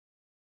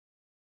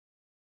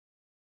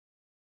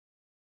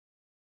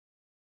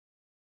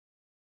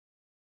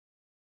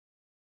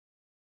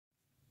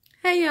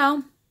Hey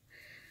y'all,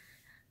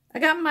 I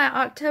got my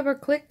October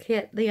Clique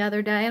Kit the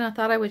other day and I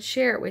thought I would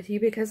share it with you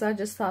because I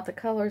just thought the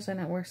colors in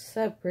it were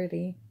so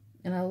pretty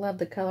and I love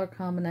the color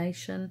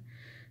combination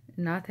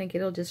and I think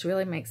it'll just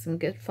really make some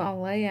good fall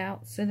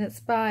layouts. And it's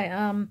by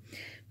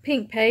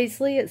Pink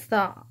Paisley. It's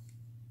the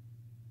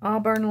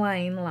Auburn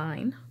Lane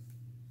line.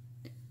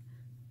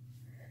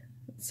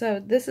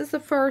 So this is the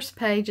first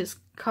page. It's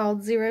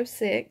called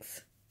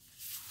 06.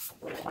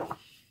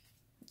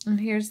 And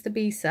here's the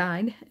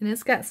B-side, and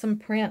it's got some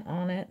print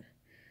on it.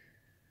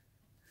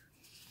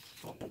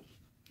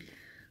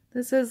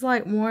 This is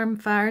like warm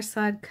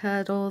fireside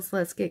cuddles,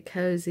 let's get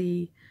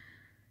cozy,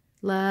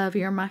 love,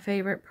 you're my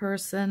favorite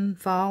person,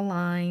 fall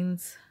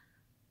lines,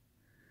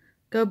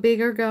 go big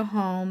or go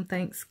home,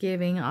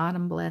 Thanksgiving,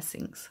 autumn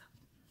blessings.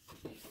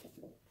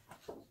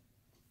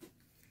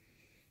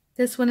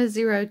 This one is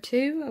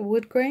 02, a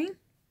wood grain.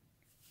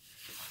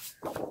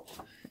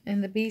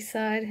 And the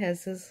B-side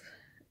has this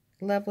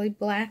lovely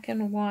black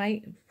and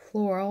white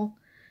floral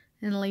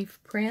and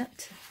leaf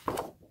print.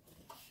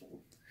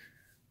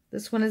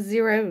 This one is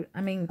 10,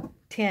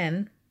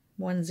 10.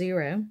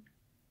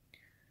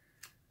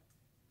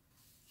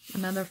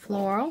 Another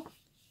floral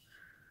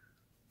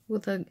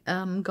with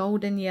a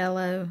golden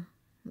yellow,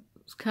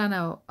 it's kind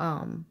of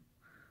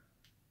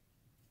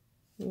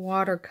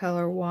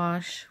watercolor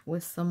wash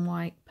with some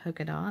white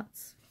polka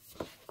dots.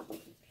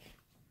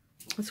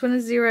 This one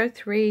is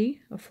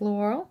 03, a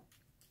floral.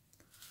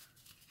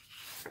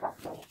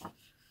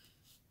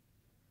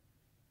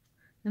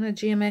 And a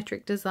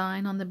geometric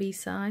design on the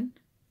B-side.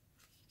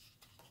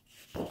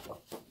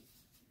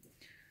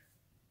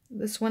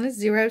 This one is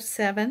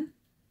 07.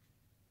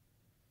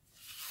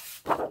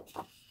 And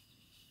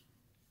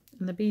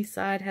the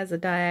B-side has a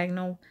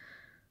diagonal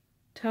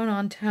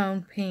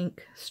tone-on-tone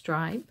pink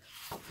stripe.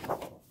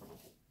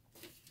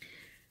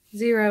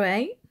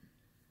 08.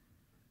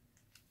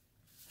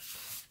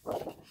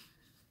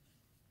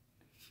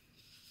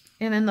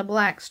 And in the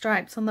black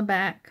stripes on the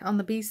back, on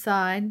the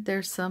B-side,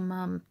 there's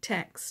some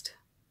text.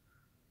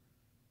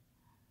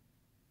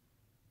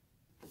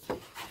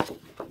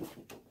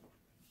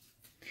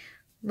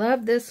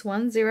 Love this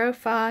one,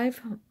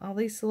 05. All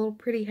these little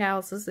pretty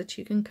houses that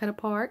you can cut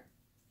apart.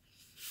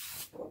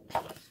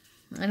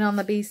 And on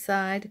the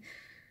B-side,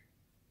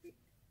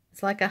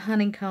 it's like a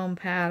honeycomb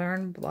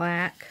pattern,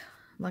 black,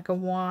 like a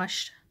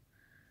wash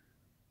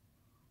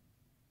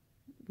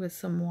with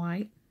some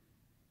white.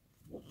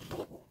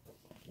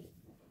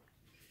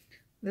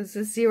 This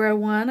is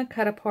 01, a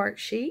cut apart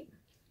sheet.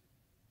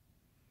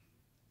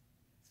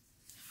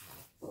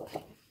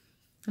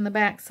 And the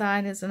back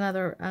side is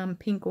another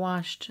pink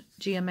washed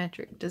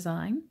geometric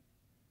design.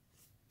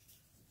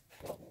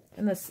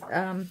 And this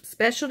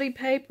specialty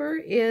paper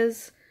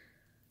is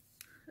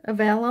a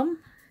vellum.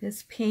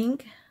 It's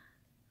pink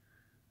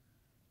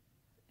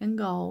and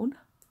gold.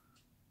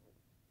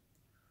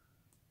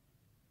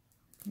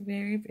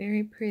 Very,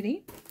 very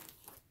pretty.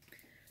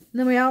 And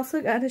then we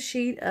also got a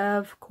sheet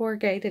of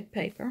corrugated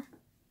paper.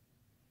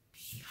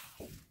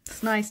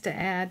 It's nice to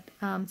add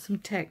some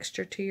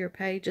texture to your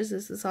pages.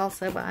 This is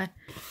also by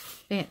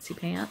Fancy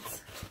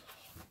Pants.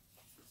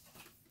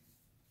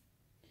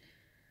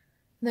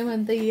 Then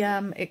when the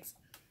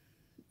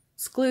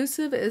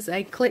exclusive is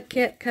a Clique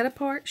Kit cut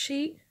apart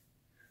sheet.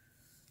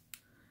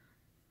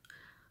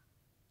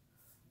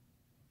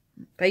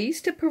 They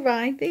used to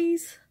provide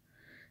these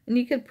and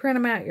you could print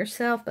them out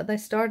yourself, but they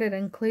started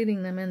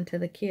including them into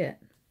the kit.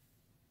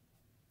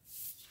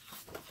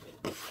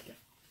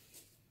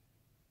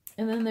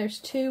 And then there's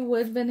two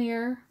wood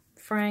veneer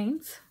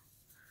frames.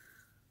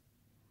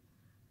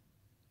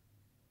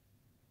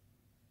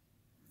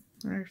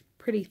 They're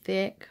pretty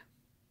thick.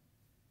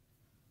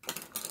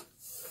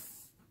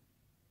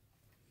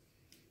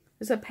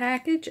 There's a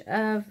package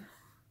of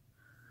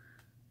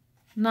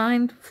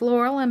 9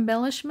 floral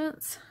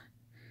embellishments.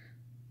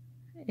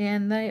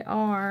 And they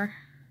are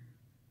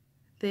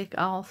thick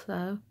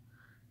also.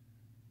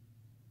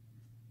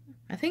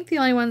 I think the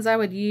only ones I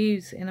would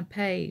use in a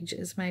page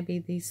is maybe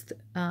these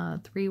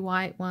 3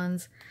 white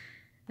ones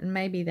and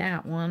maybe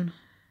that one.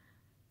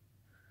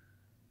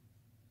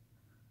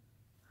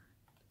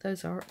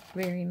 Those are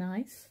very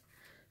nice.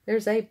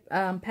 There's a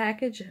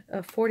package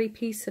of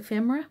 40-piece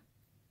ephemera.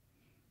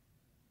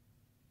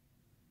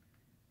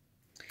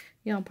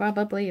 Y'all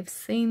probably have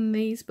seen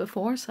these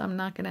before, so I'm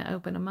not going to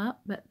open them up,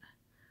 but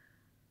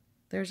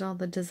there's all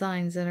the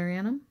designs that are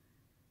in them.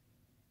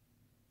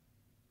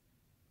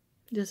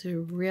 Just a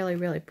really,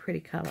 really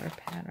pretty color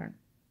pattern.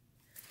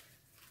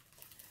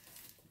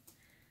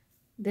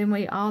 Then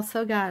we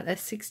also got a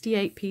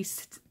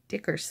 68-piece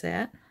sticker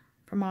set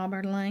from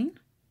Auburn Lane.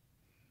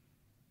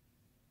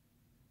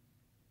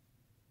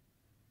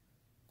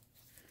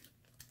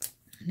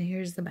 And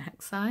here's the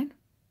back side.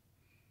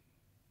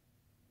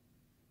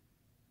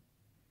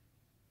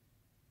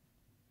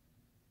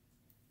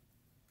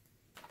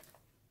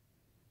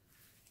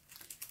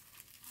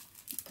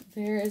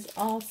 There is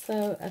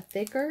also a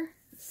thicker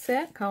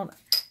set called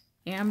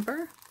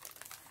Amber.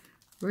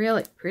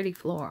 Really pretty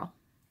floral.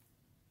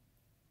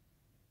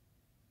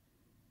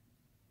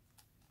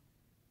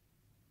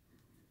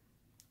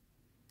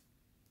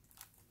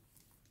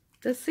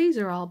 The C's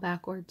are all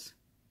backwards.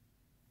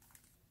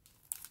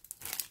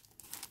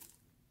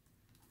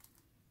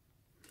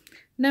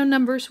 No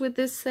numbers with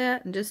this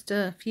set, and just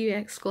a few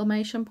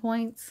exclamation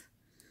points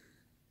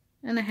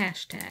and a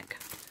hashtag.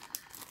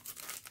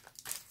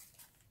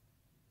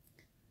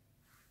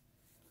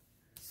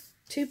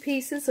 Two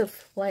pieces of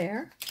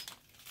flare.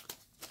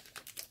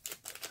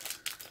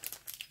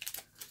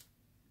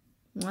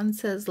 One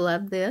says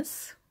love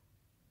this,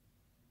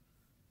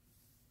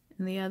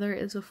 and the other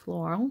is a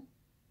floral,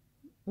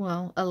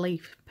 well, a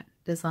leaf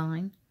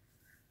design.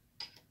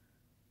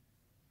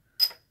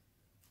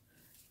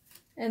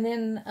 And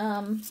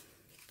then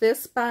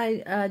this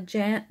by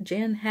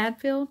Jen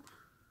Hadfield.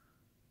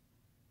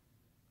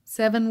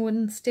 7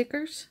 wooden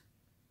stickers.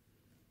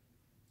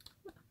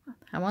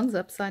 That one's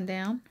upside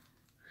down.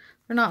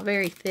 They're not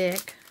very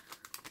thick.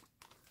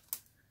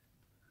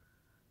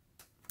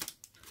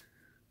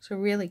 So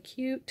really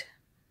cute.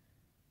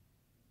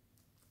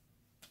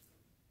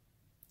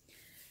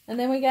 And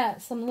then we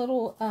got some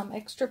little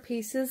extra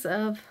pieces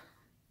of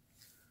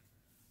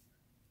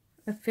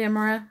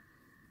ephemera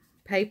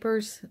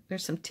papers.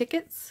 There's some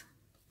tickets,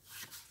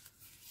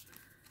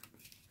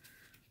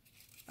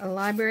 a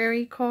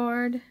library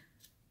card,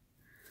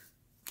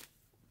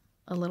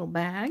 a little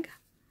bag.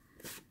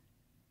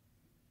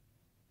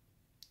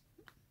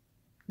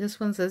 This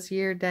one says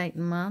year, date,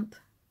 and month,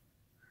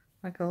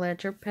 like a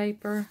ledger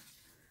paper,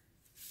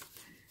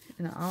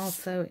 and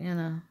also in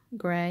a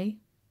gray,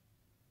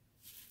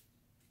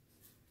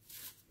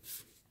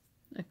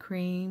 a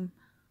cream,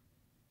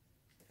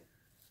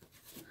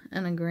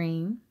 and a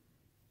green.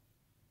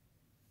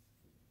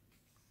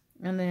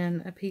 And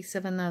then a piece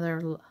of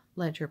another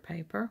ledger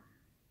paper.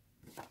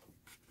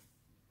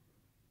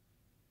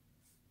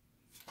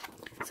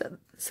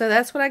 So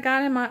that's what I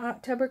got in my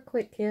October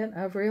Clique Kit.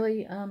 I've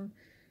really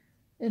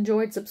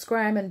enjoyed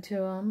subscribing to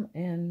them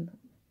and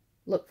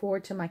look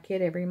forward to my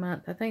kit every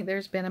month. I think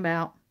there's been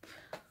about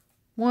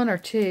 1 or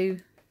 2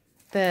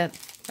 that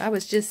I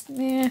was just,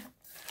 I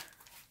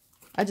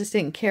just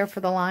didn't care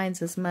for the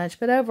lines as much.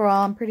 But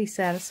overall, I'm pretty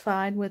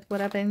satisfied with what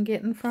I've been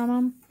getting from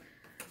them.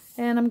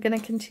 And I'm going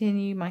to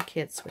continue my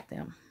kits with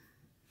them.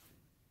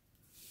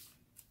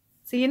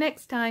 See you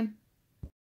next time.